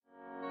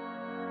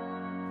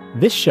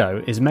This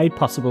show is made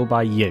possible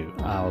by you,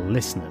 our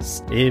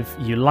listeners. If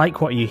you like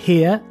what you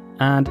hear,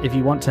 and if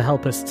you want to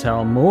help us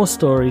tell more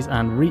stories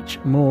and reach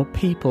more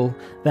people,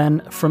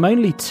 then from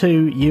only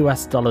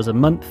 $2 a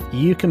month,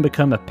 you can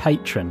become a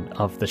patron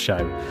of the show.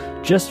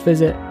 Just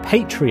visit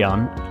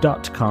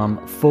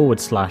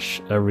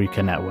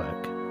patreon.com/Aruka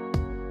Network.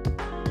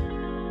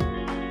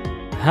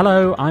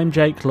 Hello, I'm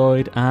Jake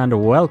Lloyd,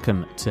 and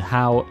welcome to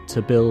How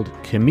to Build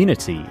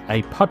Community,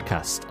 a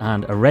podcast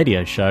and a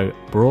radio show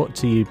brought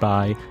to you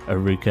by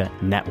Aruka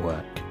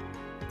Network.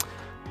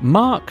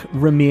 Marc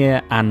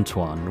Ramir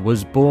Antoine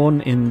was born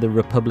in the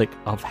Republic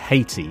of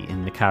Haiti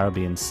in the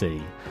Caribbean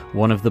Sea,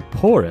 one of the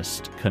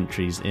poorest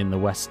countries in the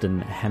Western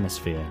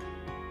Hemisphere.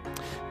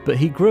 But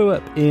he grew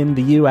up in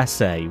the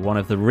USA, one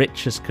of the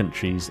richest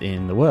countries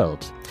in the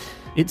world.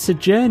 It's a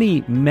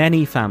journey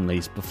many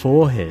families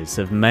before his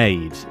have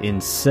made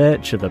in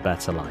search of a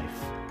better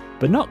life,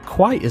 but not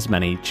quite as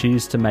many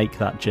choose to make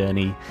that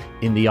journey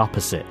in the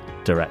opposite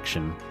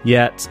direction.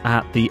 Yet,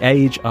 at the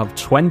age of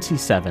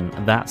 27,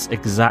 that's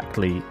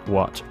exactly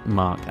what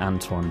Marc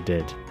Antoine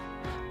did.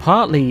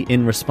 Partly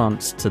in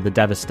response to the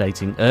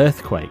devastating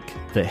earthquake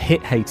that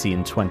hit Haiti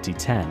in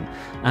 2010,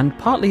 and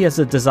partly as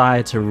a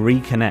desire to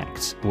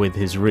reconnect with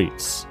his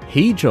roots,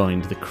 he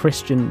joined the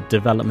Christian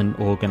development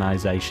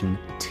organisation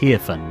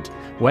Tearfund,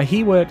 where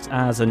he worked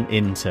as an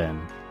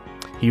intern.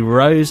 He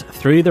rose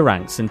through the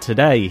ranks, and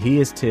today he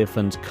is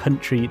Tearfund's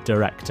country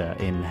director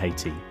in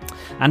Haiti.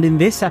 And in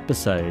this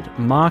episode,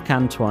 Marc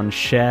Antoine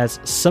shares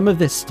some of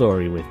this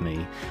story with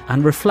me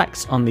and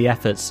reflects on the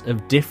efforts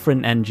of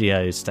different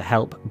NGOs to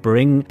help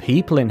bring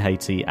people in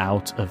Haiti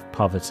out of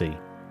poverty.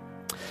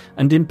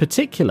 And in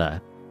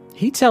particular,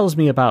 he tells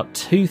me about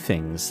two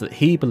things that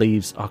he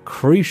believes are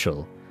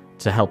crucial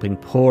to helping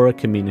poorer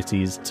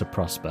communities to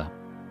prosper.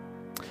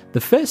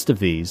 The first of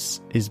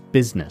these is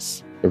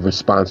business. It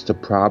responds to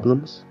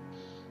problems,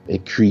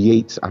 it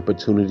creates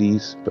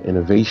opportunities for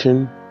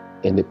innovation,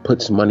 and it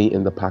puts money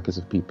in the pockets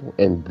of people.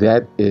 And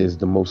that is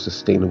the most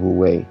sustainable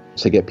way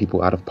to get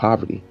people out of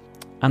poverty.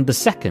 And the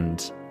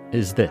second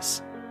is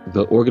this.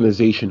 The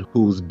organization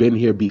who's been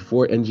here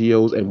before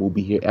NGOs and will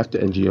be here after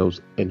NGOs,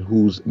 and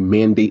whose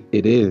mandate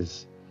it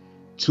is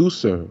to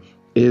serve,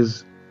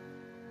 is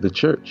the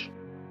church.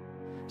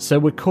 So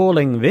we're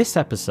calling this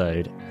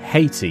episode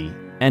Haiti,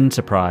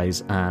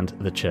 Enterprise and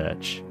the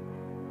Church.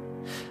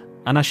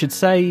 And I should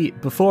say,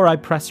 before I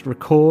pressed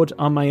record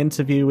on my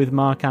interview with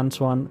Marc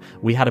Antoine,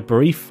 we had a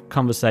brief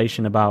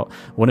conversation about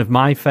one of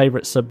my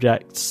favourite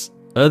subjects,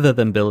 other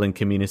than building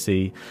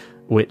community,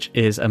 which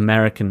is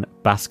American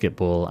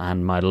basketball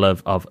and my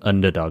love of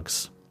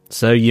underdogs.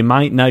 So you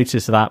might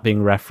notice that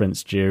being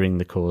referenced during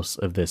the course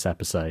of this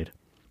episode.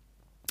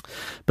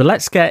 But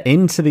let's get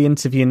into the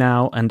interview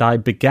now, and I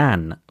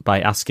began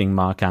by asking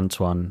Marc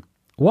Antoine,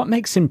 what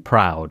makes him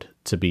proud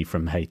to be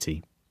from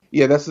Haiti?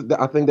 Yeah,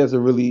 I think that's a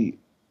really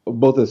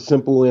both a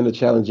simple and a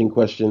challenging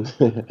question.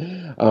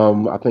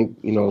 I think,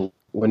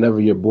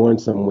 whenever you're born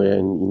somewhere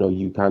and,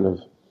 you kind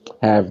of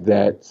have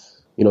that,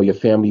 your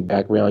family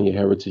background, your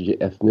heritage, your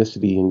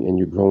ethnicity, and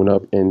you're growing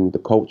up in the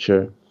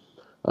culture,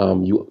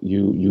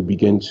 you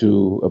begin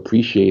to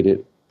appreciate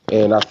it.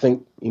 And I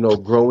think,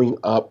 growing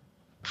up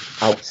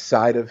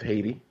outside of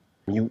Haiti,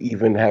 you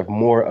even have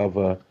more of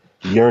a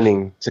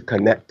yearning to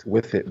connect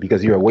with it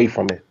because you're away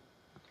from it.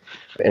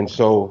 And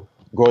so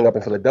growing up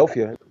in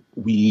Philadelphia,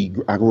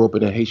 I grew up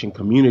in a Haitian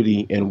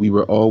community, and we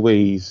were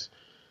always,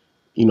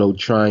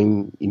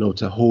 trying,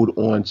 to hold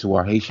on to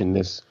our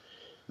Haitianness.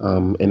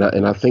 And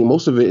I think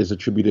most of it is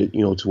attributed,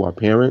 to our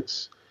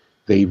parents.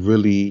 They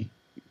really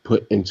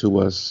put into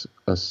us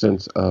a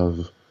sense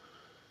of,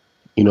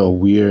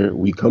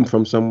 we come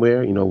from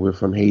somewhere, we're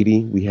from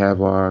Haiti. We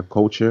have our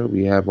culture,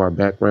 we have our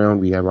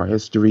background, we have our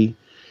history.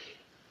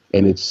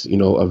 And it's,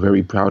 a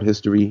very proud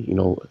history.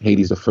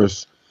 Haiti's the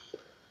first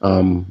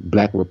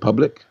Black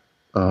republic.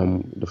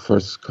 The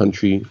first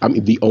country,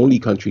 the only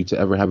country to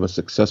ever have a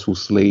successful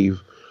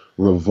slave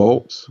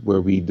revolt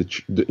where we,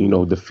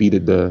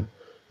 defeated the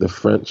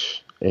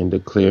French and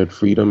declared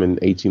freedom in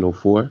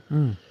 1804.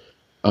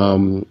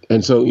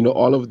 And so,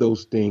 all of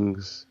those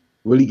things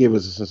really gave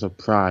us a sense of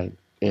pride.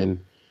 And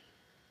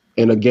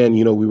again,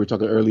 we were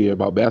talking earlier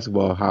about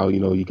basketball, how,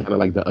 you kind of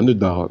like the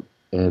underdog,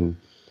 and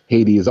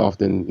Haiti is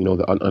often,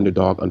 the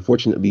underdog.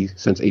 Unfortunately,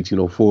 since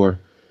 1804,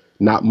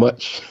 not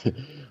much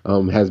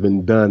has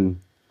been done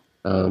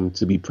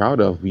to be proud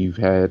of. We've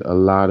had a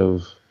lot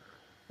of,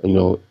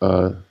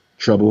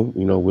 trouble,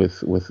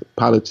 with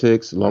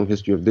politics, long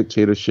history of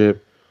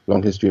dictatorship,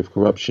 long history of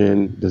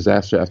corruption,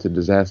 disaster after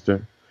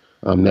disaster,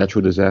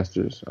 natural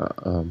disasters,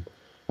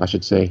 I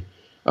should say.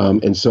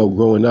 And so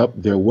growing up,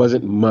 there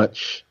wasn't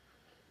much,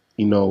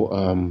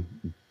 to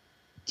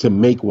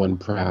make one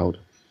proud.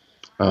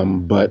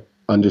 But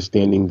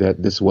understanding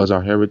that this was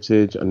our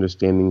heritage,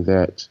 understanding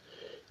that,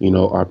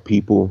 our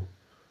people,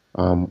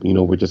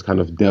 were just kind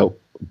of dealt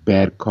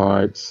bad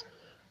cards,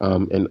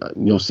 and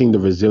seeing the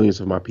resilience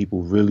of my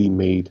people really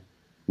made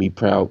me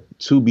proud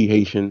to be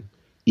Haitian,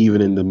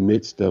 even in the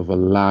midst of a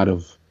lot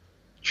of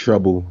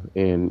trouble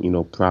and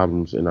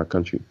problems in our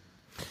country.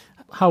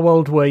 How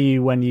old were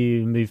you when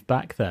you moved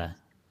back there?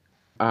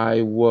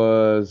 I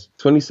was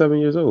 27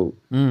 years old.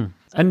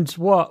 And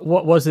what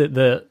was it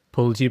that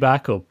pulled you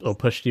back or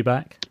pushed you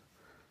back?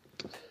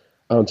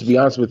 To be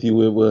honest with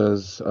you, it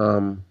was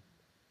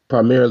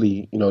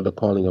primarily, the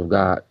calling of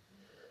God.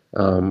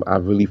 I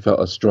really felt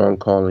a strong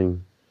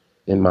calling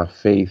in my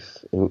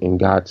faith in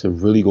God to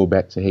really go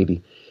back to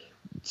Haiti.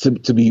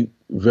 To be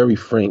very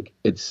frank,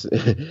 it's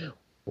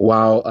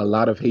while a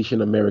lot of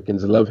Haitian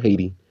Americans love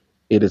Haiti,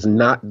 it is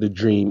not the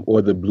dream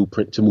or the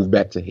blueprint to move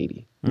back to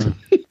Haiti.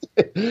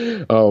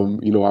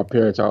 Our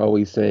parents are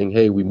always saying,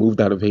 hey, we moved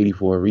out of Haiti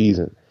for a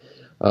reason.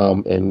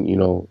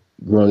 And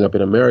growing up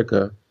in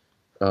America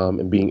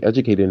and being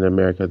educated in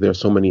America, there are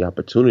so many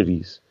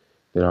opportunities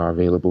that are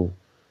available.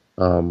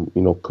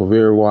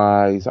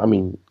 Career-wise,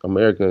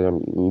 America,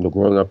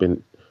 growing up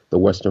in the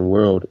Western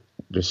world,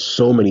 there's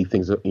so many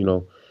things, at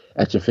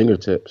your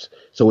fingertips.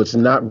 So it's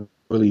not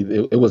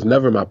really, it was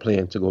never my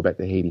plan to go back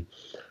to Haiti.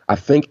 I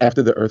think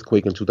after the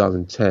earthquake in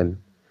 2010,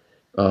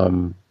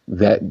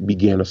 that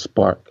began a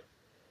spark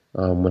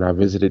when I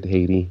visited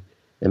Haiti,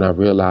 and I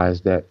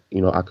realized that,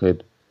 I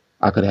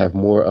could have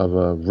more of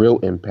a real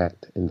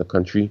impact in the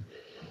country.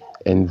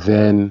 And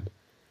then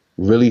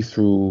really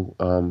through,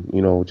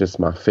 just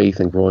my faith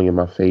and growing in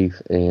my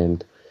faith.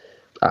 And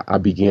I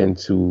began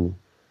to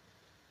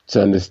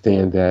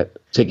understand that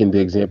taking the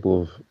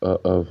example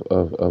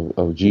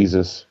of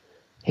Jesus,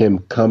 him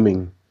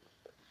coming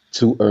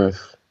to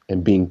earth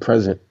and being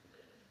present,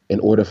 in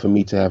order for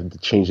me to have the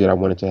change that I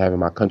wanted to have in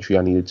my country,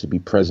 I needed to be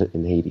present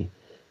in Haiti.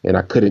 And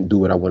I couldn't do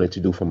what I wanted to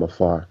do from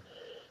afar.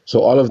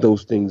 So all of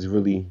those things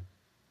really,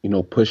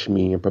 pushed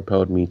me and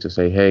propelled me to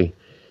say, hey,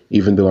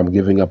 even though I'm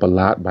giving up a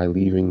lot by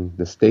leaving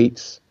the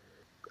States,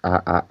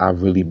 I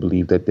really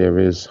believe that there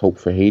is hope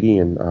for Haiti,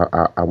 and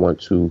I want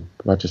to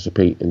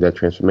participate in that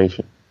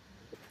transformation.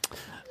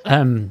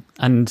 And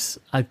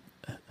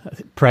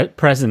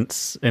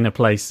presence in a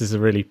place is a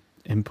really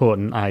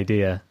important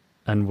idea,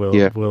 and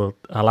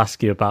I'll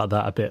ask you about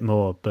that a bit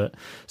more. But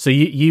so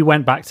you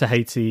went back to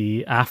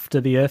Haiti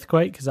after the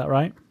earthquake, is that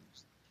right?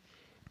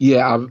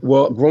 Yeah.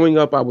 Growing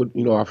up,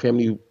 our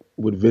family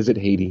would visit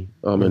Haiti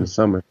in the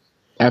summer.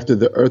 After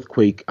the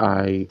earthquake,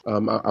 I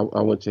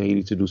went to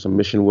Haiti to do some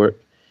mission work,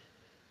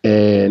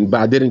 but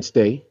I didn't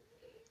stay.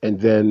 And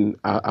then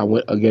I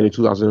went again in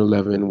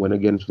 2011, went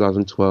again in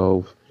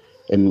 2012,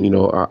 and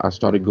I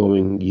started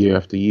going year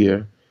after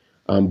year.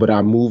 But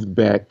I moved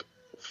back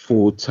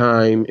full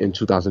time in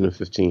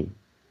 2015.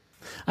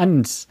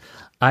 And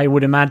I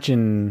would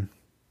imagine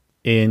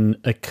in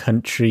a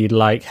country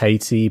like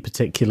Haiti,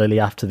 particularly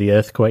after the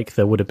earthquake,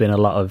 there would have been a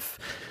lot of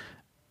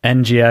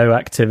NGO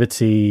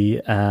activity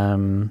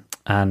and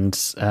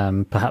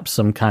perhaps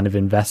some kind of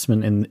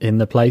investment in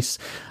the place.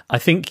 I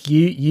think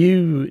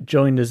you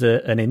joined as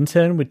an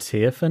intern with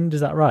Tearfund,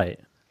 is that right?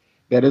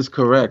 That is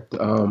correct.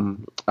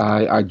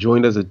 I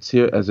joined as a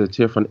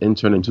Tearfund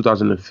intern in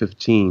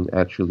 2015.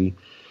 Actually,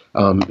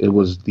 it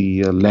was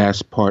the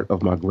last part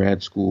of my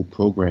grad school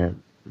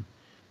program,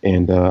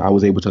 and I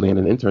was able to land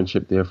an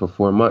internship there for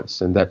 4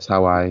 months, and that's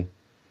how I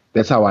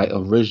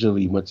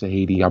originally went to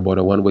Haiti. I bought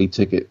a one-way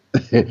ticket.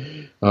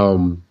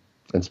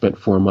 And spent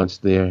 4 months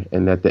there.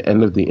 And at the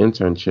end of the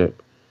internship,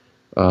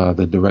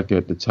 the director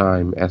at the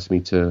time asked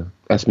me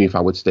if I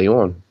would stay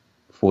on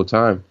full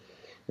time.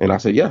 And I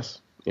said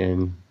yes.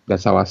 And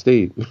that's how I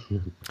stayed.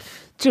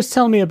 Just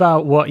tell me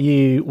about what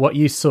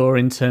you saw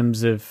in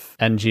terms of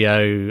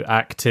NGO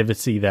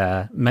activity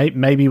there,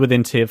 maybe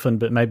within Tearfund,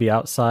 but maybe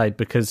outside,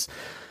 because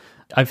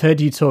I've heard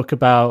you talk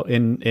about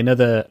in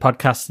other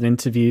podcasts and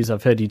interviews,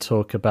 I've heard you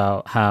talk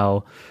about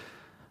how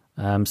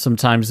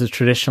sometimes the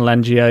traditional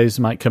NGOs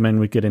might come in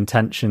with good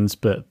intentions,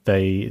 but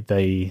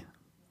they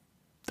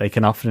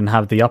can often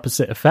have the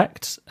opposite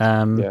effect.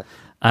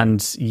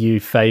 And you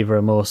favour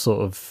a more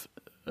sort of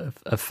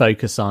a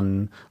focus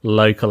on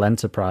local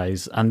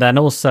enterprise. And then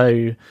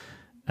also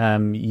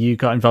you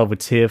got involved with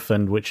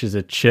Tearfund, which is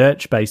a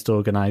church-based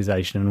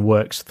organisation and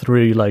works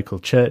through local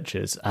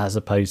churches as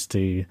opposed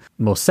to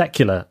more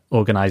secular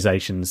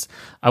organisations.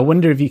 I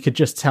wonder if you could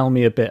just tell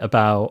me a bit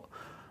about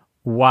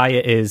why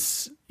it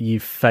is you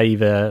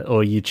favour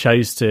or you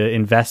chose to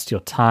invest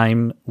your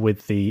time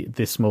with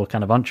this more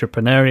kind of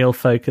entrepreneurial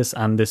focus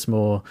and this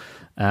more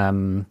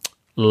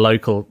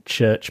local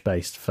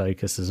church-based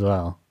focus as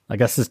well. I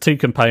guess there's two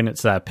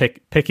components there.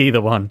 Pick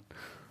either one.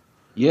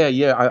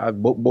 Yeah.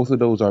 Both of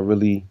those are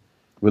really,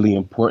 really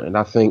important.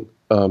 I think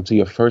to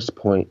your first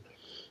point,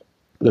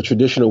 the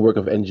traditional work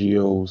of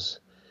NGOs,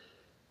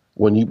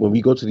 when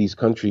we go to these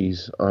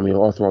countries,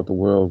 all throughout the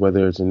world,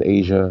 whether it's in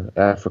Asia,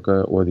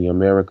 Africa, or the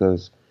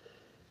Americas,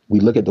 we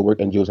look at the work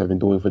NGOs have been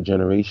doing for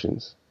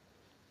generations.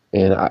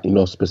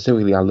 And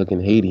specifically, I look in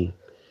Haiti,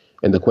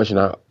 and the question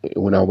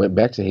when I went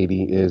back to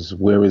Haiti is,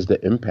 where is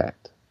the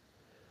impact?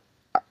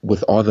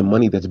 With all the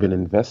money that's been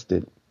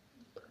invested,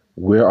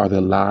 where are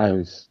the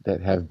lives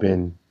that have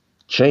been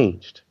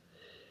changed?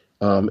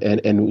 And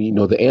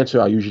the answer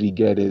I usually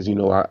get is,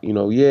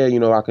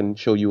 I can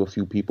show you a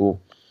few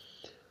people.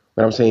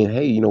 But I'm saying,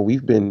 hey,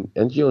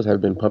 NGOs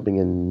have been pumping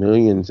in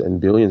millions and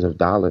billions of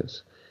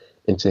dollars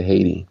into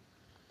Haiti,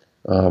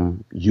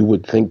 you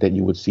would think that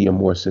you would see a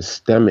more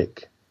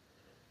systemic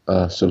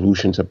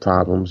solution to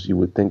problems. You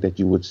would think that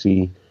you would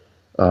see,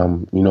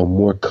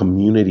 more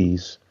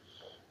communities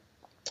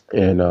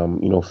and,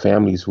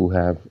 families who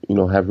have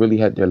really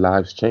had their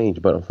lives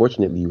changed. But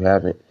unfortunately, you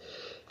haven't.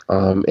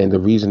 And the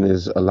reason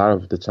is a lot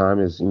of the time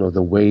is,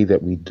 the way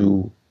that we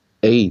do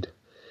aid,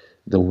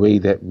 the way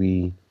that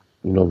we,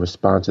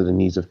 respond to the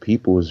needs of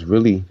people is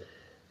really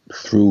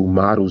through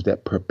models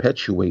that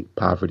perpetuate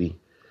poverty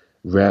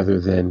rather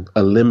than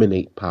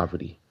eliminate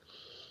poverty.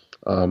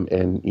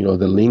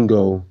 The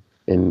lingo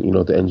in,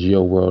 the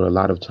NGO world, a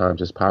lot of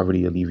times is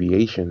poverty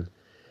alleviation.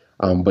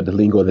 But the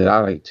lingo that I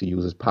like to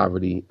use is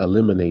poverty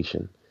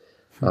elimination.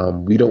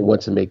 We don't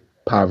want to make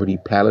poverty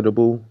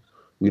palatable.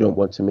 We don't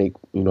want to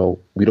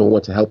we don't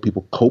want to help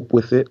people cope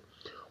with it.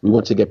 We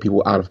want to get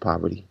people out of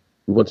poverty.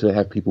 We want to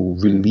have people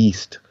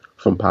released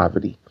from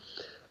poverty,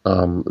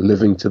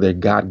 living to their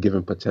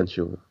God-given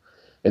potential.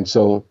 And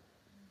so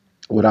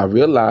what I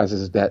realize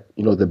is that,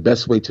 the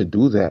best way to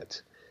do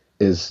that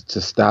is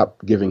to stop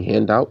giving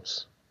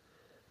handouts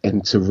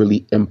and to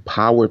really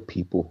empower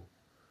people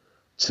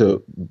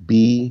to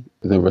be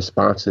the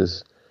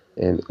responses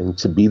and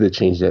to be the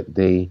change that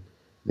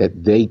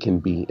they can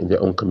be in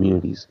their own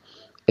communities.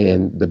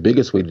 And the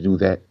biggest way to do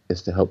that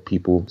is to help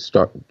people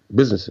start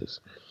businesses.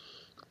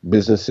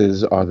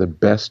 Businesses are the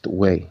best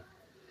way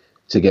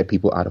to get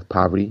people out of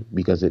poverty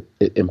because it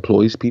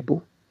employs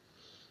people.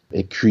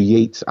 It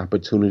creates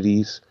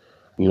opportunities,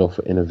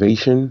 for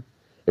innovation.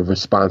 It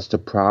responds to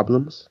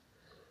problems,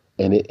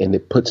 and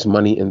it puts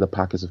money in the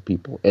pockets of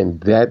people. And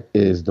that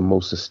is the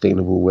most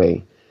sustainable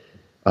way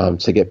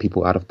to get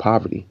people out of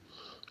poverty.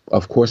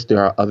 Of course,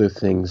 there are other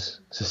things,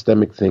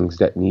 systemic things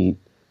that need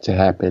to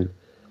happen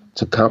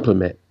to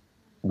complement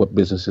what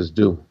businesses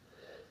do.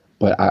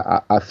 But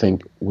I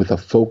think with a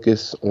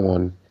focus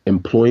on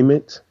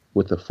employment,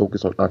 with a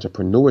focus on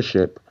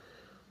entrepreneurship,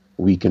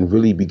 we can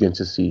really begin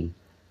to see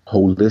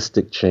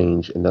holistic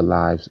change in the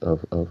lives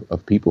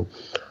of people.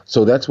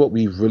 So that's what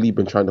we've really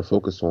been trying to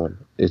focus on.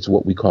 It's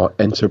what we call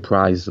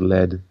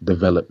enterprise-led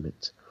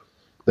development.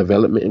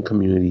 Development in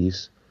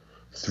communities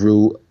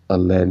through a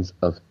lens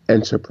of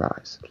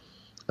enterprise,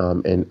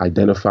 and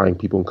identifying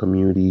people in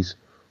communities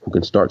who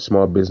can start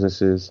small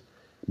businesses,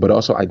 but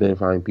also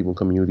identifying people in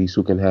communities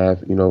who can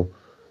have,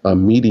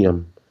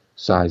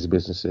 medium-sized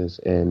businesses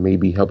and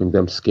maybe helping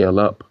them scale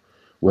up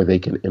where they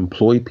can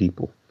employ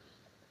people.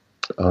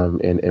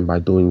 And by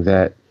doing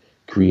that,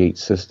 create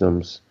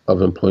systems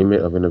of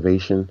employment, of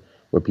innovation,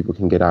 where people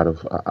can get out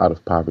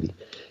of poverty.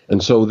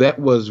 And so that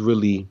was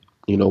really,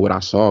 what I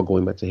saw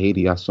going back to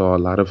Haiti. I saw a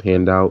lot of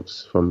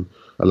handouts from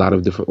a lot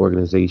of different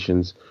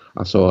organizations.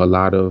 I saw a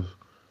lot of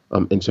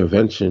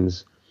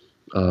interventions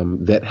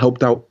that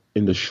helped out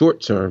in the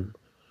short term,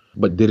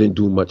 but didn't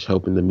do much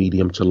help in the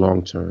medium to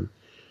long term.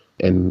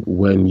 And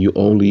when you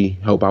only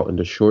help out in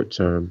the short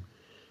term,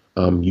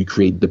 you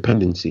create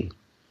dependency.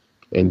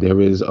 And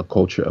there is a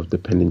culture of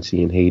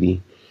dependency in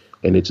Haiti,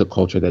 and it's a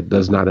culture that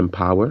does not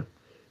empower.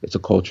 It's a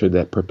culture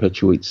that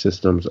perpetuates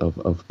systems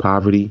of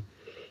poverty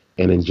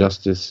and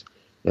injustice.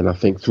 And I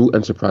think through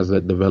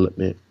enterprise-led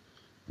development,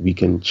 we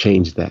can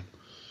change that.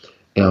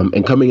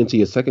 And coming into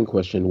your second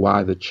question,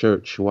 why the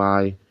church?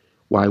 Why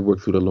work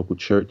through the local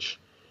church?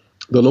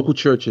 The local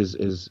church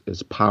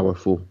is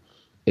powerful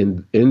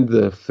in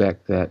the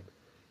fact that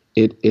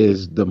it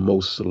is the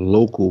most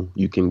local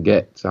you can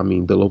get. I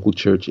mean, the local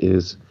church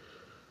is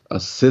a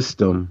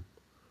system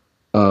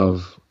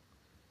of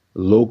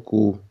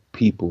local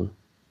people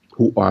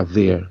who are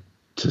there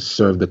to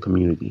serve the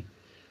community.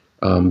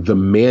 The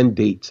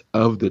mandate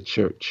of the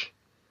church,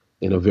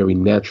 in a very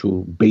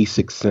natural,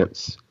 basic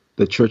sense,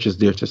 the church is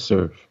there to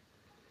serve.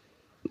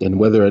 And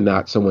whether or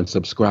not someone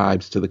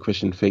subscribes to the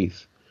Christian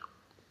faith,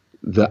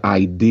 the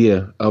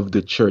idea of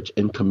the church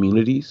in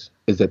communities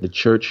is that the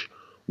church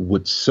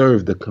would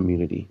serve the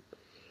community.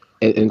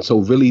 And so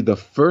really the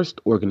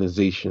first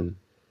organization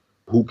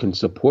who can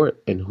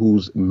support and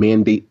whose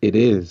mandate it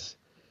is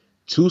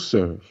to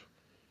serve,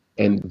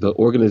 and the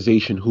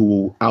organization who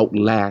will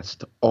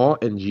outlast all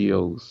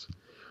NGOs,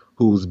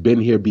 who's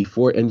been here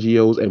before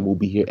NGOs and will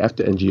be here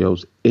after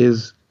NGOs,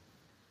 is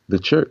the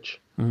church.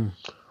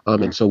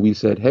 And so we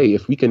said, hey,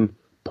 if we can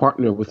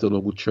partner with the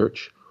local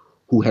church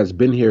who has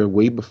been here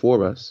way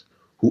before us,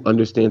 who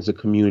understands the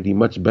community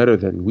much better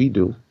than we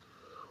do,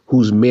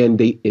 whose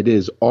mandate it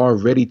is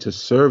already to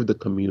serve the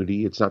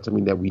community. It's not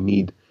something that we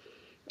need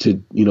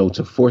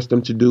to force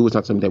them to do. It's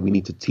not something that we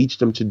need to teach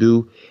them to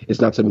do.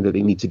 It's not something that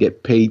they need to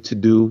get paid to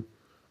do,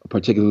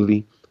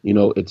 particularly.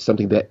 It's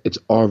something that it's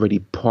already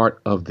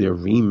part of their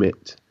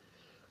remit.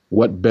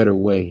 What better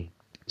way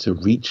to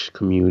reach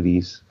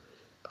communities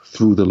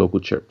through the local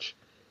church?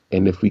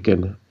 And if we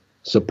can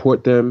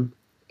support them,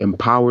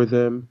 empower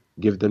them,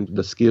 give them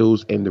the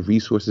skills and the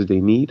resources they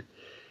need,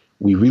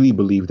 we really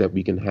believe that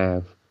we can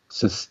have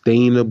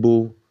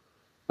sustainable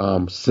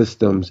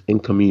systems in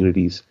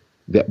communities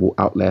that will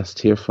outlast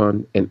Tear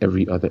Fund and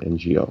every other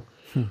NGO.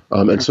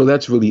 And so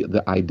that's really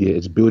the idea.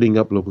 It's building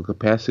up local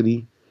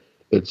capacity.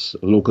 its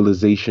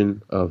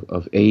localization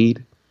of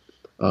aid,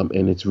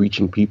 and it's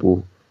reaching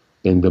people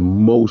in the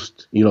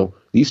most,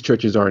 these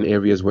churches are in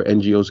areas where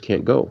NGOs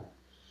can't go.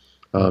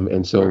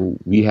 And so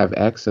we have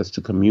access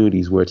to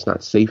communities where it's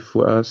not safe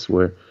for us,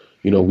 where,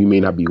 we may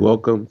not be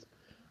welcomed.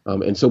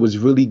 And so it's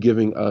really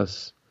giving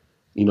us,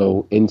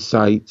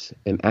 insight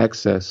and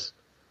access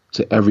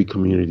to every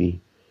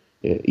community,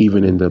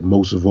 even in the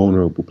most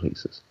vulnerable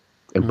places,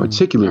 and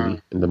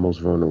particularly in the most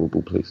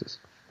vulnerable places.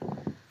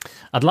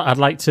 I'd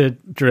like to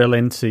drill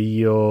into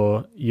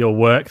your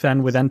work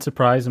then with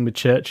Enterprise and with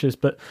churches,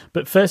 but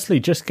firstly,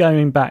 just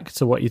going back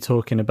to what you're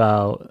talking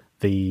about,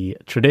 the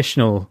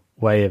traditional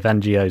way of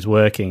NGOs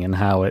working and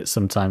how it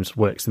sometimes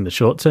works in the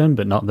short term,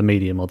 but not the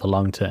medium or the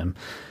long term.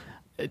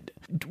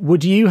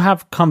 Would you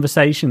have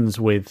conversations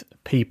with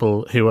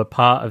people who are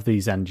part of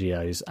these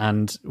NGOs,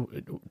 and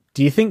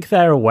do you think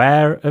they're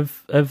aware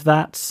of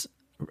that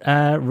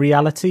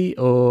reality,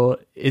 or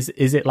is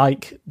it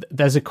like,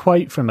 there's a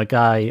quote from a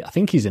guy, I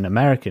think he's an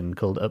American,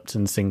 called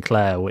Upton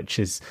Sinclair,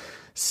 which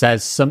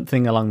says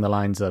something along the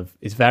lines of,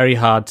 it's very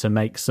hard to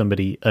make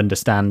somebody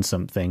understand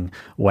something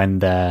when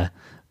their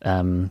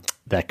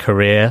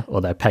career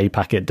or their pay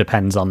packet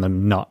depends on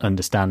them not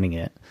understanding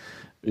it.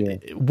 Yeah.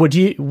 Do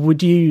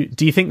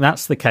you think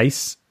that's the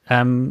case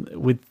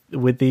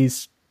with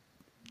these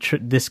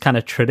this kind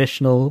of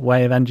traditional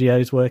way of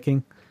NGOs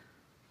working?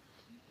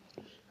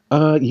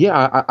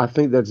 Yeah, I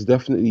think that's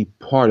definitely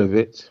part of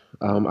it.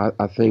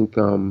 I think,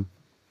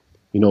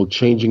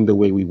 changing the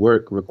way we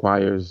work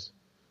requires,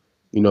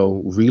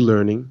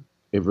 relearning.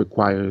 It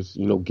requires,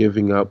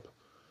 giving up,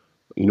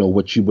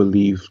 what you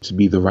believe to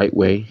be the right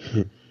way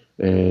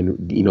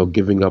and,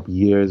 giving up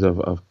years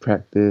of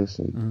practice.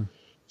 And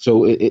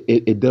so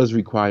it does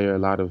require a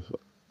lot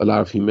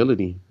of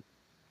humility.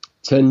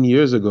 10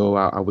 years ago,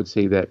 I would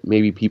say that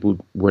maybe people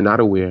were not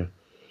aware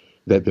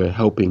that their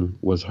helping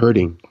was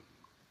hurting.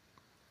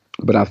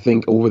 But I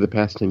think over the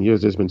past 10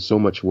 years, there's been so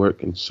much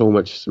work and so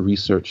much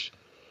research,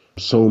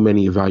 so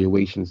many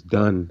evaluations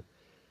done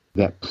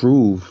that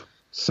prove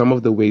some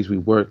of the ways we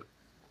work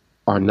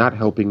are not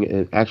helping,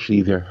 and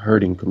actually they're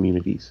hurting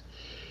communities.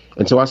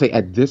 And so I say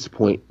at this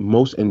point,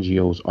 most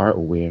NGOs are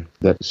aware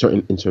that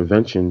certain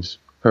interventions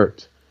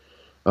hurt.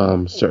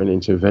 Certain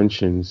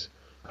interventions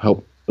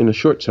help in the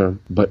short term,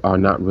 but are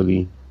not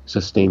really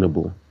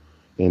sustainable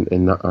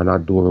and are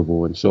not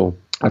durable. And so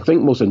I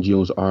think most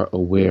NGOs are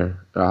aware.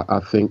 I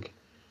think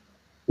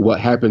what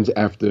happens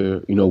after,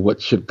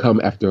 what should come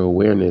after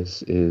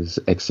awareness is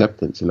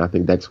acceptance. And I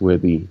think that's where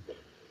the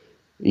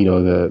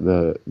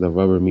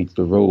rubber meets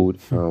the road,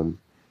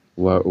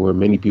 where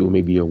many people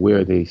may be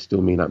aware, they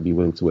still may not be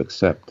willing to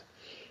accept.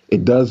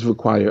 It does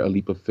require a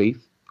leap of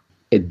faith.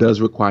 It does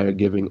require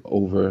giving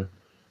over,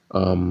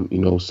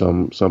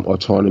 some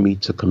autonomy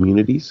to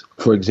communities.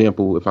 For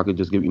example, if I could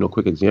just give a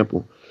quick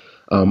example,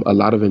 a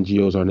lot of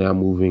NGOs are now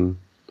moving,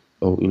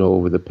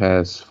 over the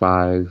past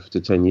 5 to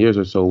 10 years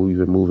or so, we've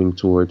been moving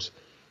towards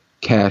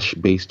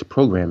cash-based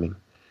programming,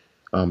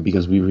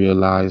 because we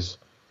realize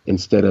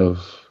instead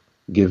of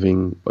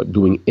doing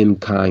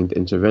in-kind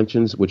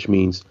interventions, which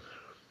means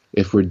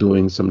if we're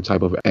doing some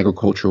type of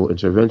agricultural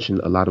intervention,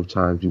 a lot of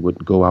times we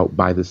would go out,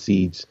 buy the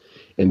seeds,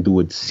 and do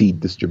a seed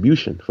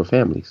distribution for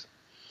families.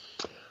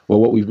 Well,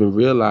 what we've been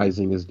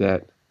realizing is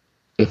that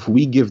if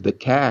we give the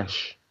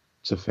cash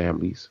to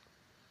families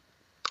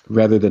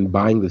rather than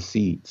buying the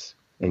seeds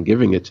and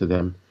giving it to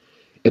them,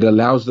 it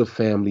allows the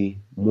family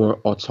more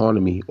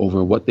autonomy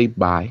over what they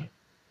buy.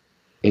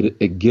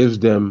 It gives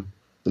them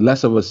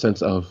less of a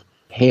sense of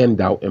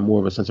handout and more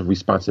of a sense of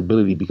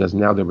responsibility, because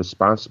now they're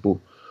responsible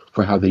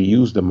for how they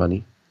use the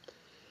money.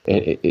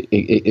 And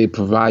it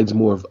provides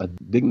more of a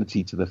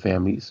dignity to the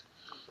families.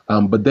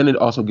 But then it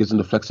also gives them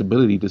the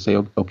flexibility to say,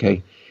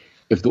 okay,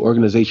 if the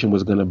organization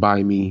was going to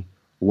buy me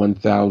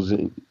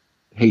 1,000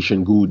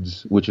 Haitian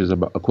goods, which is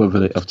about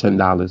equivalent of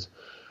 $10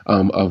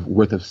 of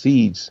worth of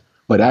seeds,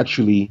 but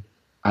actually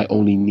I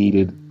only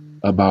needed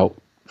about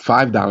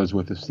 $5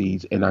 worth of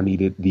seeds, and I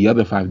needed the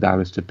other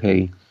 $5 to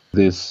pay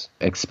this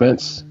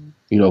expense,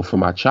 for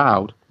my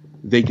child,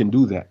 they can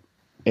do that.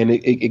 And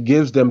it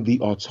gives them the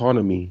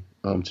autonomy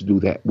to do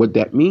that. What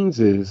that means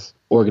is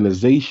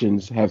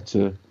organizations have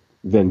to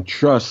then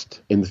trust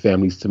in the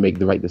families to make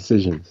the right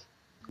decisions,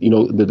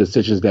 the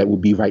decisions that will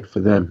be right for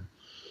them,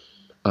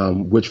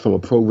 which from a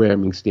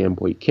programming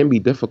standpoint can be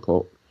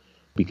difficult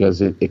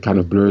because it kind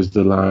of blurs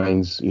the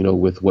lines,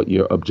 with what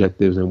your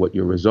objectives and what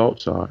your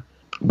results are.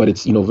 But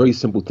it's, very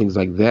simple things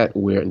like that,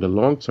 where in the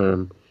long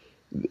term,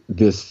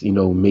 this,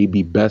 may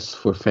be best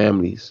for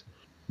families.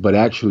 But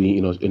actually,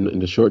 in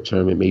the short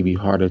term, it may be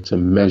harder to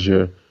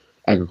measure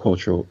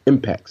agricultural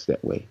impacts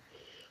that way.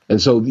 And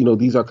so,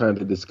 these are kind of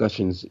the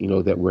discussions,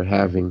 that we're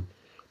having.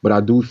 But I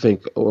do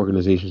think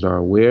organizations are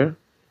aware.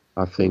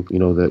 I think,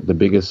 the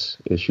biggest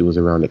issue is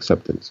around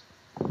acceptance.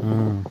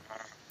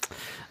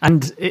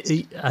 And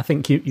I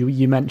think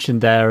you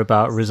mentioned there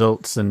about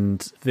results and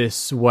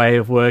this way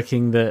of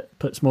working that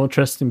puts more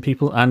trust in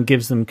people and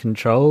gives them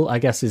control, I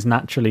guess, is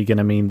naturally going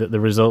to mean that the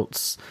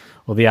results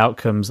or the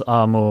outcomes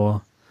are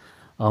more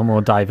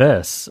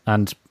diverse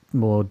and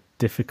more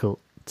difficult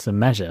to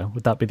measure.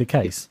 Would that be the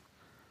case?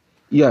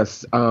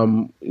 Yes.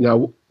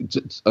 Now,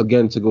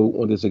 again, to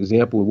go on this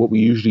example, what we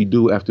usually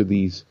do after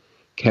these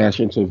cash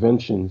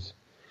interventions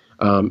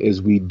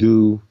is we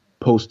do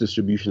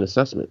post-distribution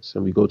assessments,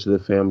 and we go to the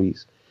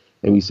families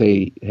and we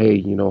say,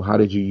 hey, how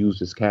did you use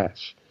this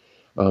cash?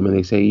 And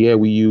they say, yeah,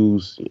 we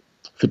use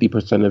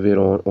 50% of it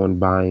on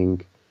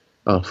buying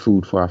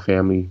food for our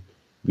family.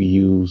 We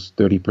use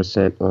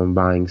 30% on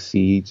buying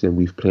seeds, and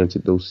we've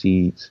planted those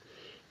seeds.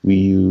 We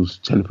use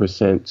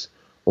 10%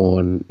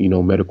 on,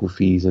 medical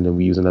fees, and then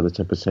we use another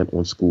 10%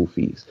 on school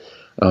fees.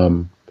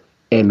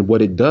 And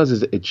what it does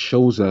is it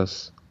shows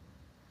us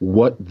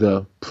what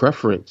the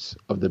preference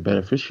of the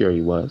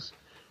beneficiary was,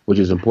 which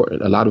is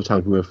important. A lot of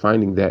times we were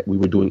finding that we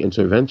were doing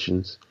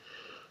interventions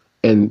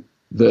and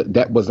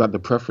that was not the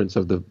preference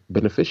of the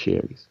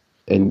beneficiaries.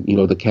 And,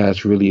 the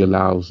cash really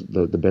allows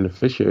the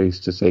beneficiaries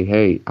to say,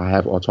 hey, I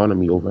have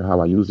autonomy over how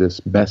I use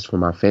this best for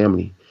my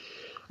family.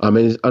 And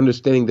it's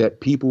understanding that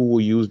people will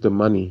use the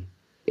money.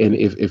 And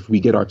if we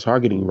get our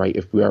targeting right,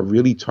 if we are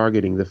really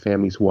targeting the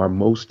families who are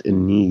most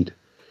in need,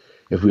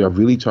 if we are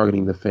really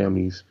targeting the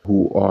families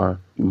who are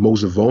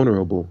most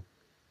vulnerable,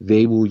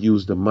 they will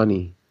use the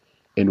money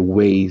in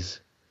ways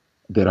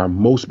that are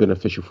most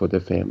beneficial for their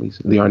families.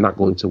 They are not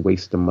going to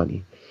waste the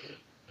money.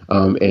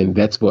 And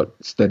that's what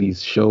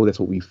studies show. That's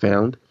what we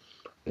found.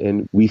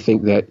 And we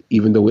think that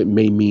even though it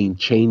may mean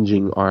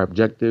changing our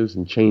objectives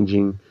and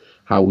changing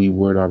how we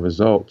word our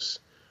results,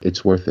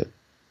 it's worth it.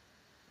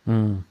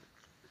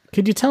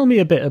 Could you tell me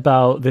a bit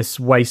about this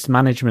waste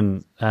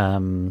management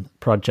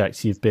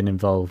project you've been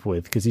involved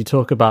with? Because you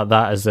talk about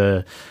that as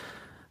the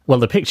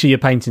picture you're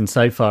painting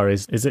so far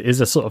is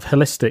a sort of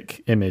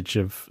holistic image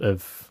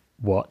of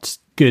what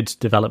good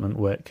development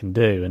work can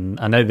do. And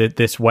I know that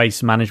this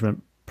waste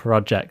management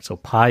project or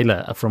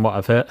pilot, from what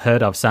I've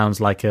heard of,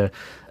 sounds like a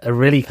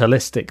really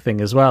holistic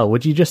thing as well.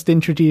 Would you just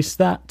introduce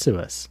that to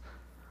us?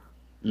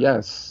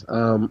 Yes.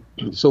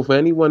 So for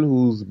anyone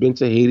who's been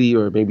to Haiti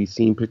or maybe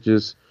seen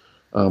pictures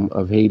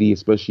of Haiti,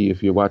 especially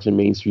if you're watching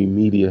mainstream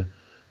media,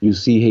 you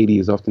see Haiti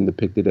is often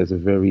depicted as a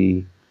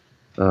very,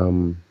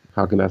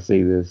 how can I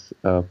say this,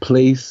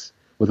 place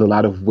with a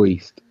lot of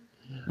waste.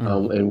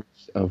 And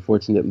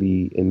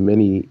unfortunately, in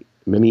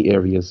many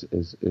areas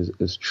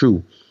is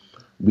true.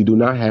 We do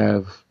not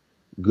have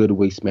good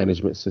waste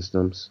management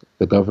systems.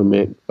 The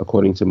government,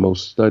 according to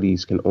most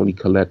studies, can only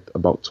collect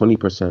about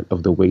 20%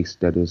 of the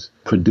waste that is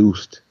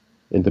produced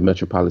in the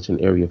metropolitan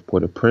area of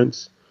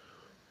Port-au-Prince.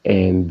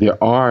 And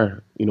there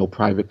are,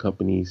 private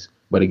companies,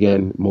 but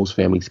again, most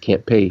families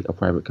can't pay a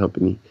private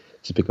company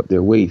to pick up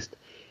their waste.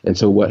 And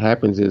so what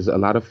happens is a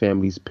lot of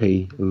families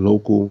pay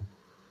local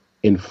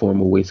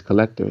informal waste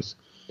collectors.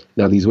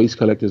 Now, these waste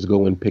collectors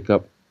go and pick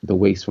up the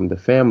waste from the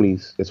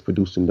families that's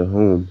produced in the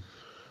home.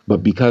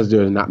 But because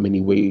there are not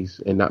many ways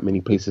and not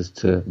many places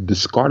to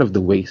discard of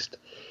the waste,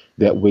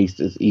 that waste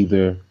is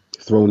either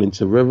thrown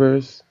into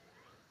rivers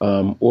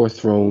or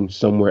thrown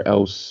somewhere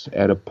else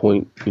at a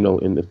point,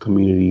 in the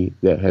community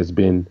that has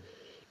been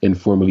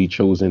informally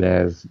chosen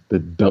as the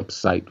dump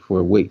site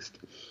for waste.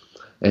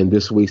 And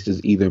this waste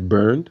is either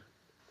burned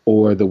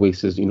or the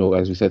waste is,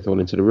 as we said, thrown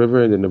into the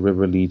river, and then the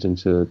river leads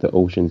into the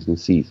oceans and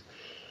seas.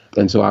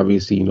 And so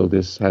obviously,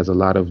 this has a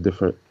lot of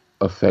different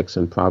effects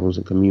and problems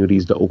in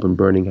communities. The open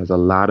burning has a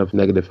lot of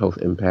negative health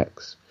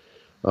impacts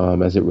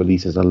as it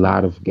releases a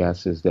lot of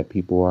gases that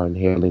people are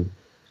inhaling,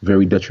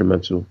 very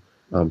detrimental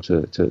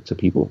to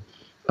people.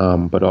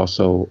 But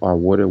also our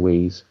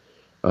waterways,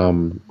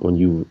 when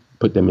you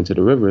put them into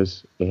the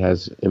rivers, it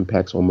has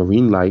impacts on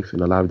marine life,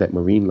 and a lot of that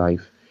marine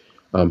life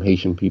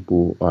Haitian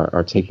people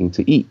are taking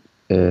to eat.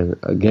 And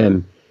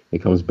again,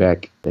 it comes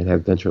back and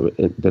has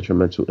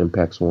detrimental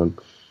impacts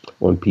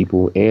on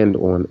people and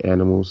on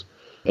animals.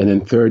 And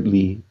then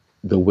thirdly,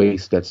 the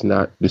waste that's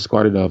not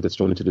discarded of, that's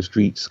thrown into the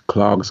streets,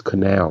 clogs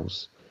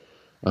canals.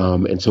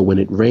 And so when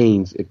it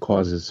rains, it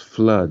causes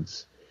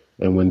floods.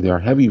 And when there are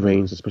heavy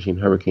rains, especially in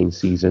hurricane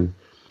season,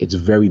 it's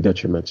very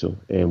detrimental.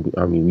 And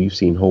we've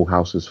seen whole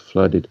houses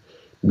flooded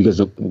because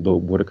the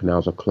water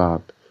canals are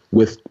clogged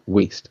with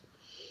waste.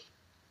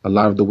 A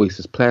lot of the waste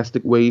is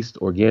plastic waste,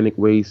 organic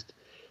waste,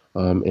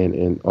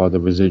 and all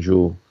the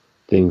residual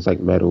things like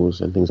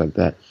metals and things like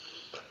that.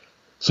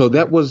 So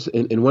that was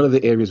in one of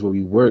the areas where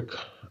we work,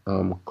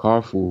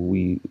 Carrefour.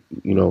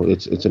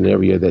 It's an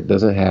area that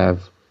doesn't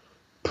have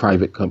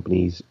private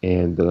companies,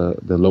 and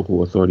the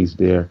local authorities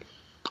there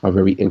are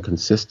very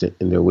inconsistent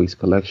in their waste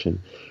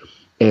collection.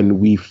 And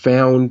we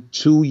found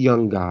two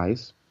young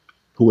guys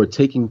who were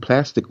taking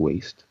plastic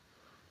waste,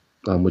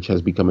 which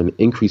has become an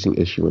increasing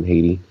issue in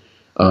Haiti,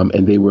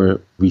 and they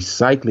were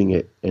recycling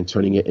it and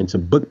turning it into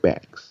book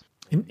bags.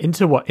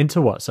 Into what?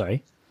 Into what?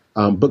 Sorry.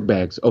 Book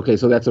bags. Okay,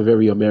 so that's a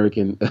very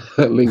American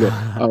lingo.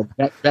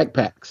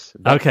 Backpacks.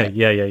 Okay,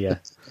 yeah.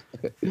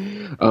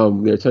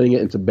 They're turning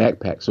it into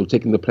backpacks. So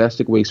taking the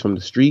plastic waste from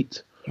the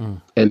street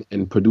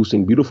and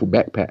producing beautiful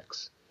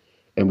backpacks.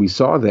 And we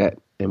saw that,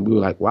 and we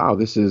were like, wow,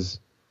 this is,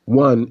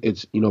 one,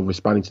 it's,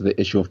 responding to the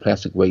issue of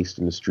plastic waste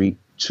in the street.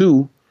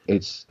 Two,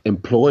 it's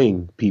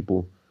employing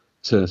people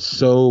to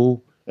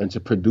sew and to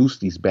produce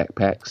these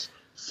backpacks.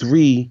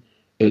 3,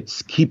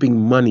 it's keeping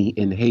money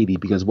in Haiti,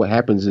 because what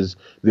happens is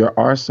there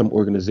are some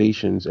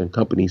organizations and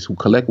companies who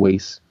collect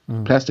waste,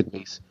 plastic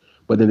waste,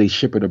 but then they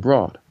ship it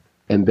abroad.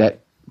 And that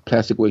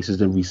plastic waste is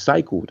then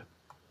recycled,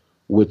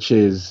 which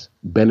is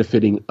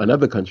benefiting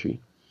another country.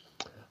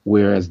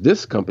 Whereas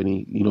this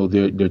company,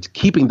 they're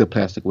keeping the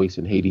plastic waste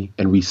in Haiti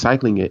and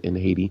recycling it in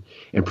Haiti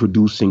and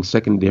producing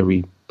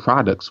secondary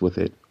products with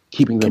it,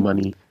 keeping the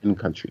money in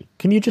country.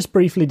 Can you just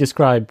briefly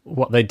describe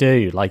what they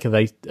do? Like, are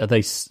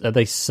they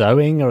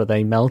sewing, or are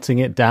they melting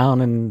it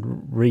down and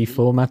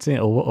reformatting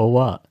it, or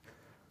what?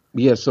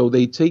 Yeah, so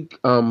they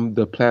take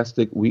the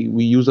plastic.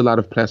 We use a lot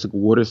of plastic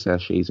water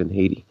sachets in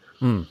Haiti,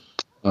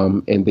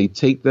 and they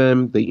take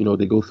them. They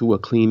go through a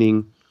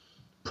cleaning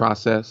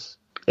process,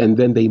 and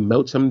then they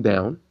melt them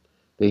down.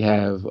 They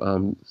have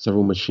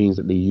several machines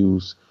that they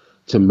use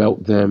to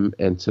melt them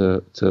and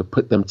to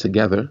put them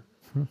together.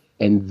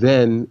 And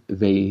then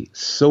they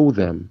sew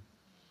them.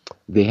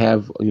 They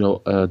have,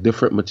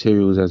 different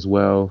materials as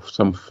well,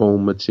 some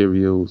foam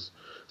materials,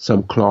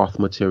 some cloth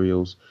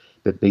materials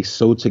that they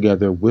sew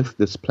together with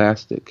this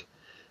plastic.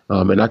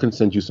 And I can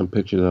send you some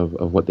pictures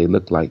of what they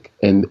look like.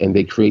 And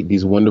they create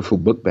these wonderful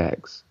book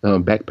bags,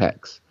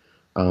 backpacks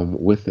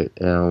with it.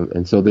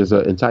 And so there's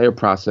an entire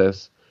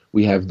process.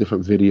 We have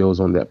different videos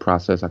on that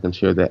process. I can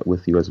share that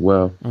with you as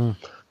well.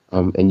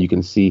 And you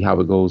can see how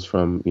it goes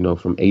from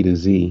A to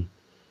Z,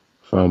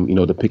 from,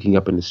 the picking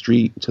up in the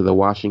street to the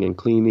washing and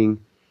cleaning,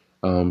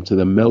 to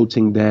the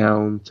melting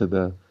down, to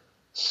the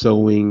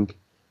sewing,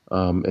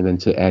 and then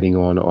to adding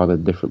on all the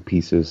different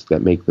pieces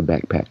that make the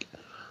backpack.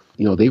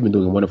 They've been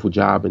doing a wonderful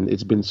job, and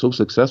it's been so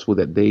successful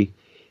that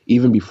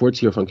even before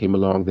Tier Fund came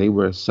along, they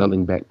were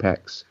selling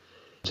backpacks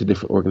to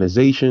different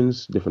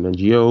organizations, different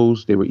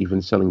NGOs. They were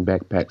even selling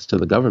backpacks to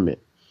the government.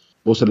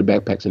 Most of the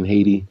backpacks in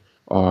Haiti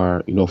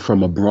are,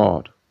 from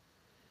abroad,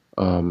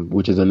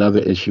 which is another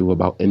issue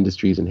about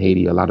industries in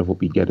Haiti. A lot of what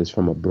we get is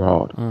from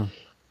abroad.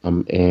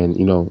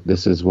 And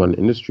this is one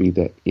industry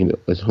that,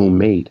 is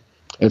homemade.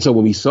 And so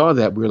when we saw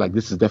that, we were like,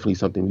 this is definitely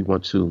something we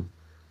want to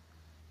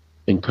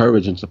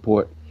encourage and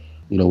support,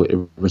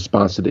 in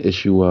response to the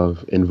issue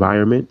of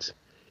environment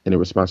and in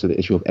response to the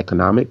issue of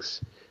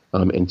economics.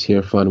 And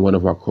Tier Fund, one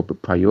of our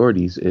corporate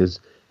priorities is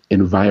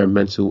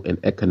environmental and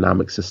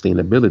economic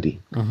sustainability,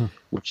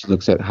 which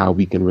looks at how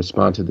we can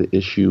respond to the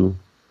issue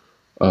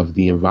of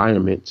the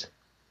environment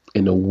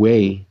in a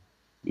way,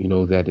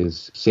 that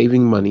is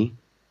saving money,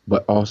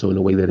 but also in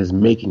a way that is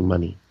making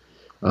money,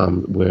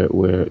 where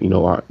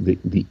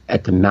the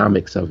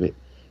economics of it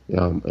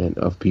and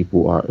of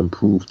people are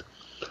improved.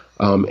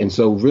 And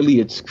so really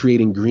it's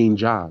creating green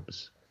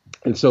jobs.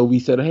 And so we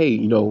said, hey,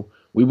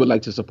 we would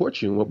like to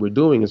support you in what we're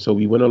doing. And so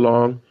we went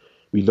along,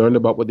 we learned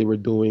about what they were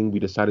doing. We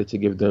decided to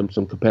give them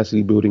some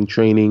capacity building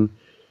training,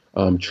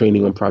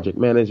 training on project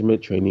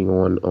management, training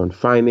on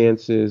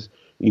finances,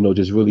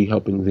 just really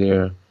helping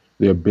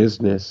their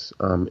business,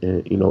 and,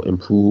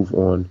 improve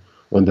on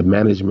the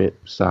management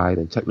side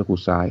and technical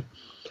side.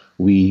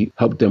 We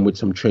helped them with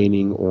some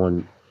training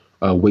on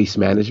waste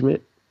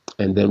management.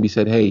 And then we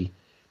said, hey,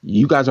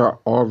 you guys are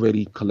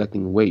already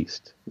collecting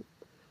waste.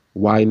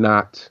 Why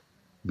not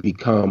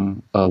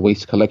become a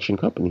waste collection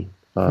company?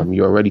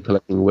 You're already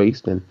collecting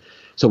waste. And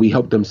so we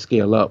helped them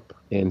scale up.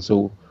 And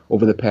so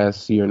over the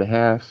past year and a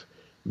half,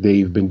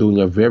 they've been doing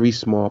a very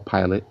small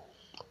pilot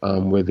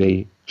where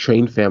they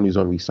train families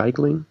on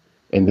recycling.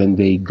 And then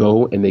they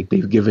go and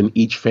they've given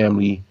each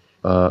family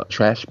a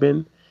trash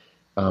bin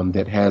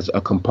that has a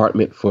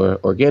compartment for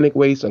organic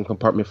waste, a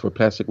compartment for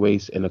plastic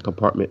waste, and a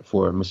compartment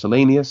for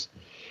miscellaneous.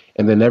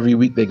 And then every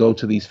week they go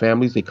to these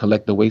families, they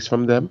collect the waste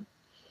from them.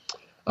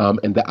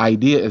 And the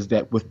idea is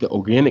that with the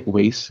organic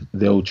waste,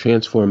 they'll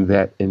transform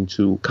that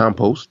into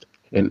compost.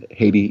 And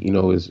Haiti,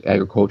 is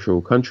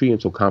agricultural country,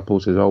 and so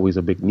compost is always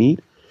a big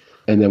need.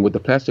 And then with the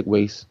plastic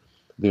waste,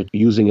 they're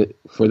using it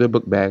for their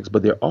book bags,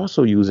 but they're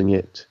also using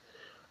it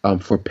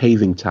for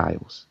paving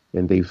tiles.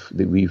 And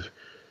we've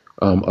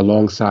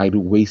alongside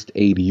Waste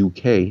Aid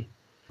UK,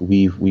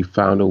 we've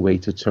found a way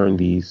to turn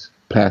these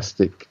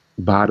plastic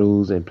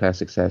bottles and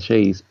plastic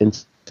sachets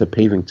into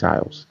paving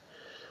tiles.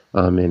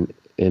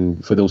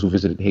 And for those who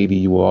visited Haiti,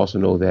 you will also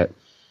know that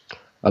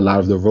a lot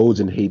of the roads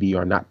in Haiti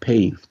are not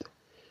paved.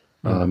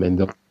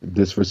 And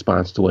this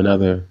responds to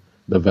another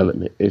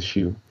development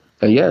issue.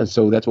 And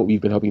so that's what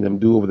we've been helping them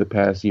do over the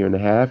past year and a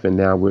half. And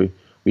now we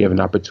have an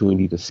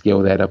opportunity to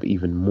scale that up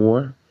even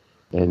more.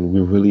 And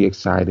we're really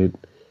excited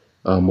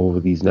over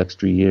these next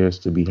 3 years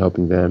to be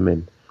helping them.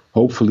 And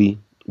hopefully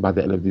by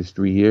the end of these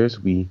 3 years,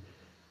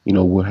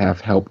 we'll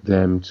have helped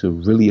them to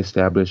really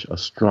establish a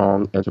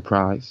strong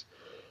enterprise.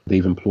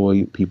 They've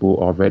employed people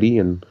already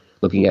and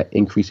looking at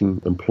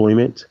increasing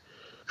employment,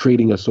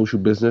 creating a social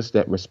business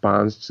that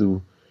responds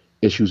to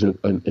issues in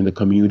the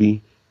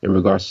community in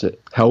regards to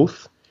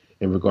health,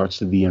 in regards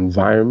to the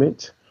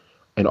environment,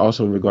 and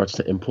also in regards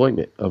to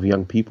employment of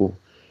young people.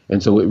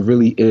 And so it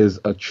really is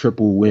a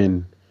triple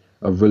win,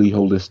 a really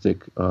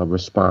holistic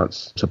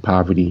response to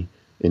poverty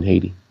in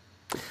Haiti.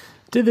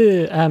 Do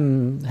the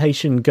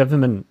Haitian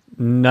government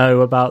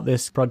know about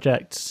this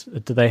project?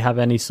 Do they have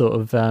any sort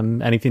of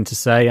anything to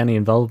say, any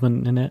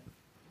involvement in it?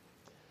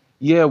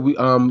 Yeah, we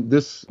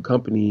this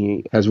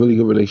company has really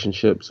good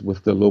relationships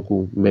with the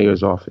local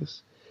mayor's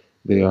office.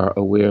 They are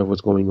aware of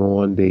what's going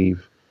on.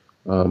 They've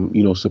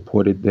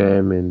supported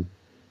them and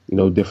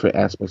different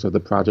aspects of the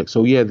project.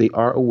 So yeah, they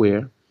are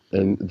aware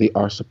and they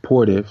are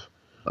supportive.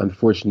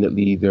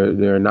 Unfortunately,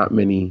 there are not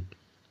many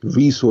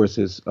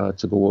resources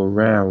to go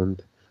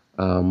around,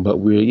 but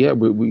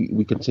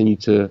we continue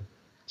to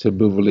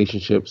build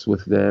relationships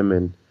with them,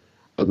 and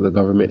the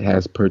government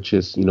has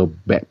purchased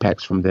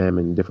backpacks from them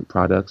and different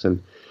products,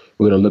 and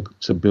we're going to look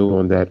to build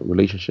on that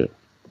relationship.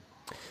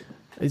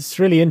 It's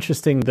really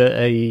interesting that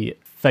a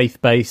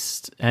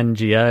faith-based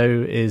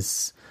NGO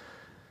is,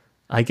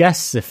 I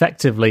guess,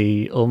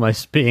 effectively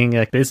almost being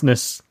a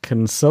business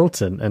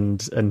consultant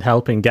and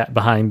helping get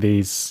behind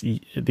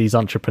these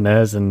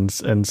entrepreneurs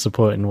and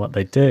supporting what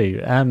they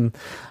do.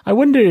 I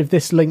wonder if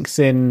this links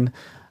in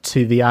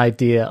to the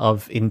idea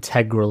of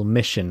integral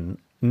mission.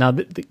 Now,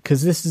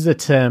 because this is a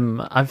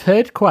term I've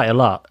heard quite a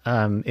lot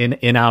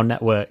in our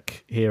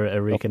network here at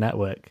Eureka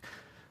Network,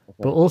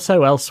 but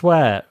also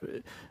elsewhere.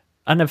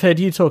 And I've heard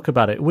you talk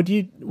about it. Would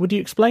you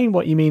explain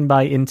what you mean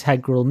by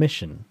integral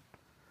mission?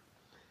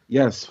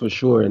 Yes, for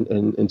sure.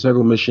 And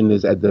integral mission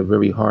is at the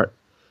very heart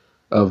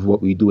of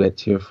what we do at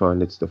Tear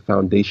Fund. It's the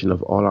foundation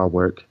of all our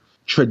work.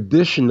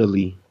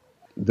 Traditionally,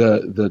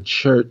 the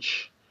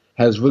church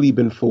has really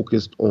been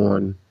focused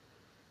on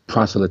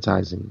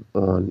proselytizing,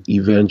 on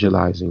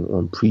evangelizing,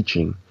 on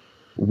preaching,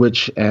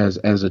 which as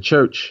a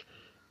church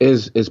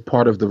is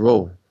part of the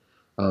role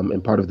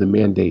and part of the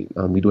mandate.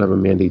 We do have a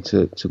mandate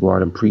to go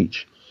out and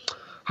preach.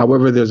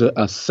 However, there's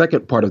a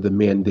second part of the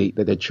mandate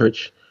that the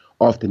church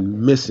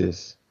often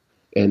misses.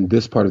 And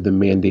this part of the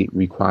mandate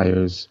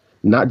requires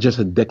not just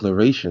a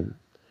declaration,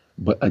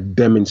 but a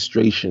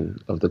demonstration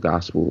of the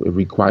gospel. It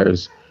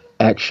requires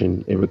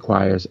action. It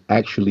requires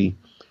actually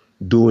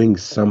doing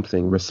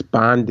something,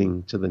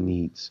 responding to the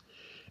needs.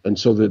 And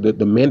so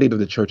the mandate of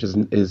the church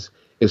is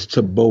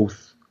to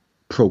both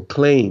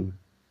proclaim,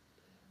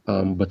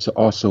 but to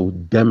also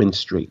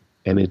demonstrate.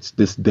 And it's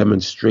this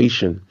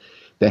demonstration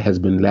that has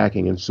been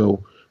lacking. And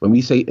so when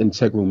we say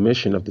integral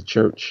mission of the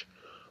church,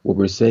 what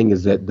we're saying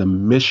is that the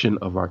mission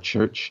of our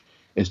church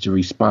is to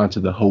respond to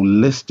the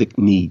holistic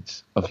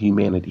needs of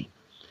humanity,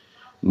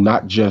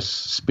 not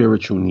just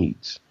spiritual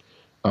needs.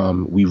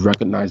 We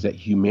recognize that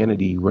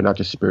humanity, we're not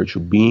just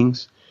spiritual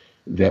beings,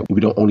 that we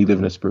don't only live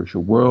in a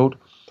spiritual world,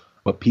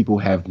 but people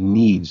have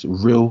needs,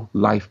 real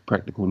life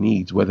practical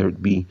needs, whether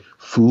it be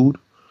food,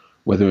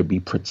 whether it be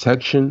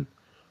protection,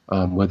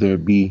 whether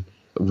it be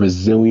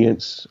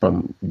resilience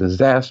from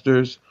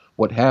disasters,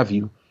 what have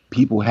you.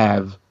 People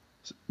have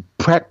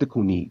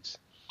practical needs,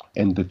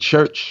 and the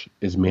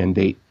church's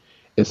mandate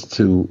is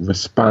to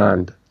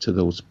respond to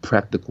those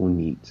practical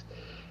needs.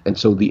 And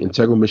so the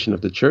integral mission of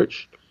the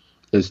church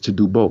is to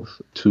do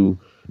both, to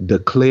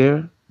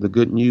declare the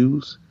good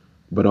news,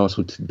 but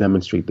also to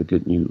demonstrate the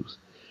good news.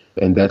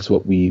 And that's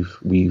what we've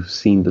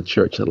seen the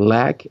church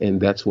lack, and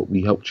that's what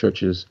we help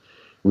churches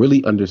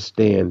really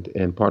understand.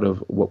 And part of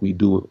what we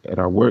do at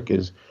our work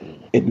is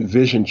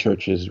envision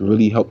churches,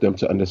 really help them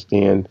to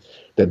understand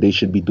that they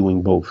should be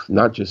doing both,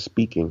 not just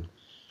speaking,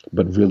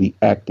 but really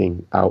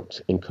acting out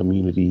in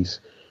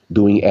communities,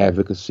 doing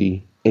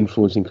advocacy,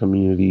 influencing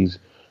communities,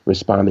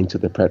 responding to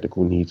the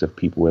practical needs of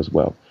people as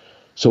well.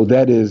 So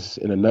that is,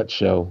 in a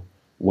nutshell,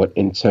 what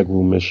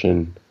integral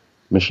mission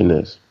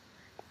is.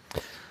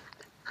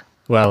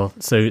 Well,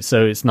 so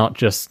it's not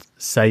just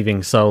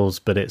saving souls,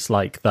 but it's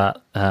like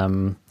that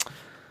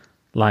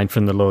line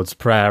from the Lord's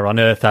Prayer, on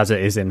earth as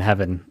it is in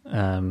heaven,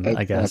 exactly.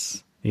 I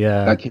guess.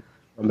 Yeah.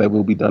 That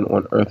will be done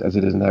on earth as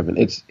it is in heaven.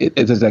 It's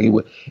exactly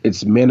what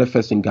it's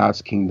manifesting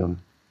God's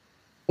kingdom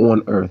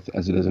on earth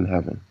as it is in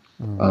heaven.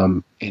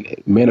 And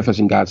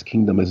manifesting God's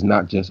kingdom is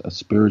not just a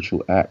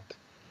spiritual act,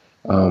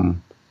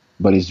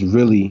 but it's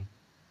really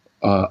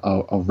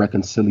a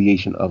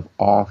reconciliation of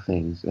all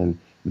things, and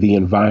the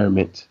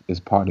environment is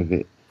part of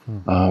it.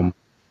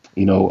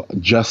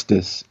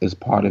 Justice is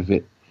part of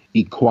it.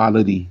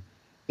 Equality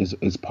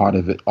is part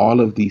of it. All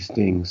of these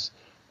things,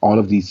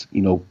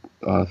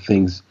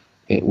 things.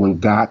 When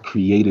God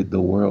created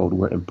the world,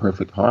 we're in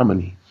perfect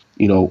harmony.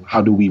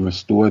 How do we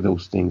restore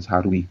those things?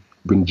 How do we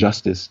bring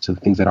justice to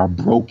things that are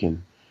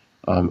broken?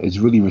 It's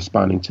really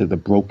responding to the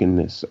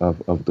brokenness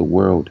of the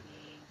world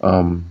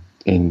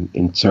in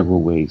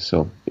integral ways.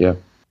 So, yeah.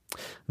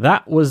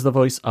 That was the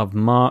voice of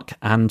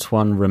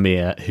Marc-Antoine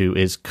Ramire, who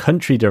is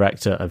country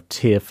director of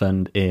Tear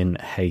Fund in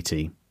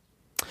Haiti.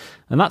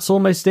 And that's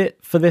almost it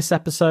for this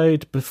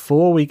episode.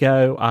 Before we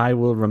go, I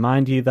will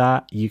remind you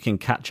that you can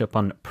catch up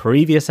on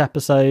previous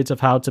episodes of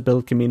How to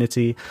Build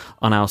Community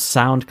on our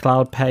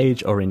SoundCloud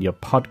page or in your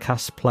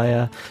podcast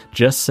player.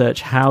 Just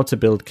search How to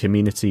Build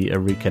Community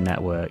Eureka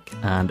Network,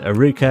 and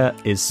Eureka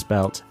is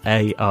spelt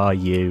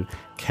Arukah.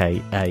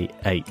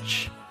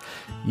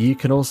 You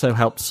can also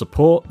help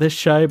support this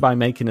show by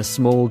making a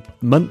small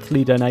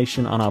monthly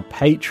donation on our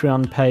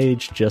Patreon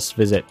page. Just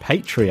visit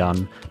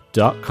patreon.com/HowToBuildCommunity.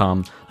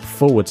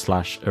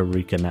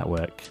 facebook.com/Aruka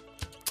Network.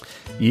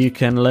 You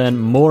can learn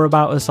more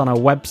about us on our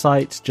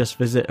website. Just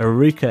visit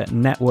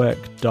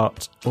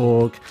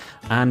arukanetwork.org.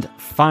 And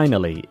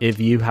finally, if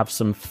you have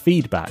some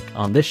feedback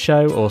on this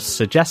show or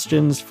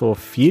suggestions for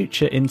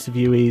future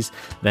interviewees,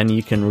 then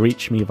you can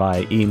reach me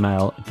via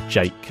email,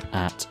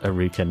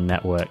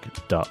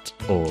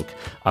 jake@arukanetwork.org.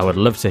 I would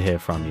love to hear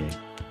from you.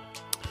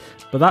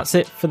 But that's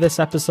it for this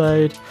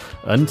episode.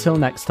 Until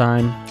next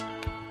time,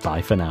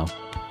 bye for now.